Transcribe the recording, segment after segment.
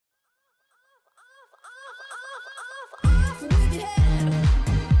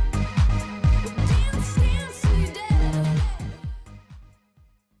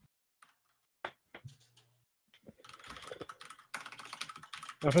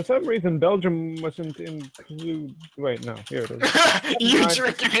Now, for some reason, Belgium wasn't included. Wait, no, here it is. Huge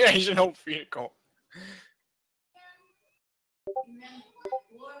recreational vehicle.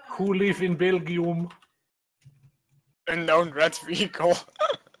 Who live in Belgium? Unknown red vehicle.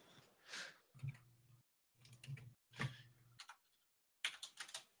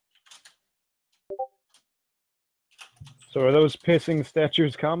 So are those pissing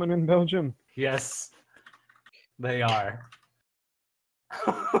statues common in Belgium? Yes, they are.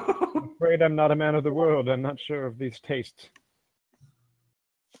 I'm afraid I'm not a man of the world. I'm not sure of these tastes.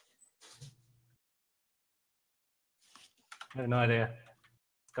 I have no idea.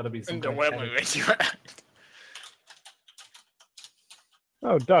 It's gotta be some And the kind web of makes you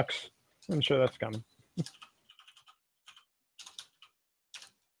Oh, ducks. I'm sure that's common.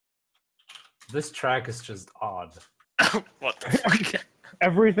 This track is just odd. What the fuck?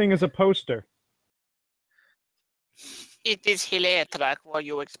 Everything is a poster. It is Hilly track, what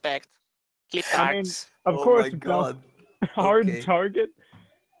you expect. Clip I mean, tags. of Oh course, my god. hard Okay. target.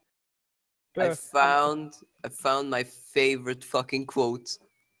 I found my favorite fucking quote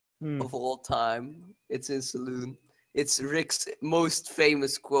of all time. It's in Saloon. It's Rick's most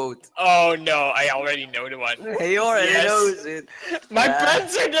famous quote. Oh no, I already know the one. He already knows it. My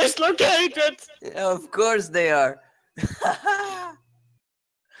pants are dislocated! Yeah, of course they are.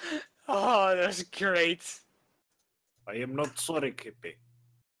 Oh, that's great. I am not sorry, Kippy.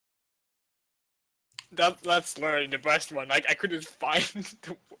 That's literally the best one. Like, I couldn't find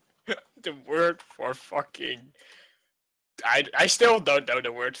the word for fucking... I still don't know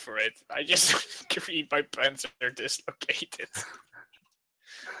the word for it. I just agree my pants are dislocated.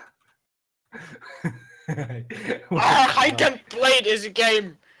 I can't play this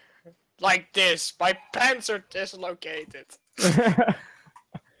game like this. My pants are dislocated.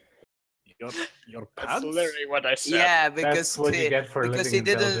 Your That's pants? literally what I said. Yeah, because That's what you get for living in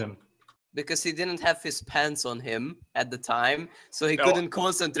Belgium. Because he didn't have his pants on him at the time, so he No. couldn't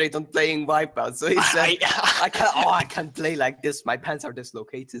concentrate on playing Wipeout. So he said, I can't play like this. My pants are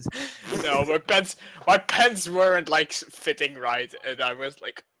dislocated." No, my pants weren't like fitting right, and I was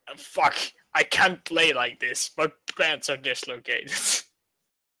like, "Fuck, I can't play like this. My pants are dislocated."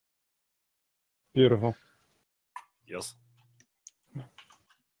 Beautiful. Yes.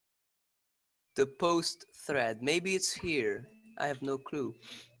 The post thread. Maybe it's here. I have no clue.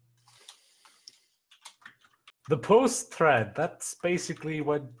 The post thread, that's basically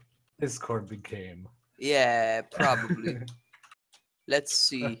what Discord became. Yeah, probably. Let's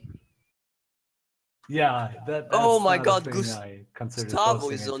see. Yeah, that's Oh my not a god, thing I considered Gustavo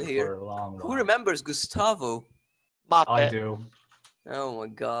posting is it on for here. a long Who while. remembers Gustavo? I do. Oh my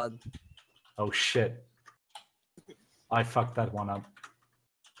god. Oh shit. I fucked that one up.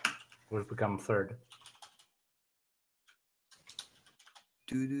 We've become third.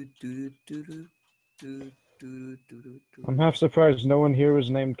 I'm half surprised no one here was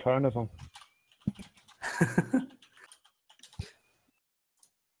named Carnival.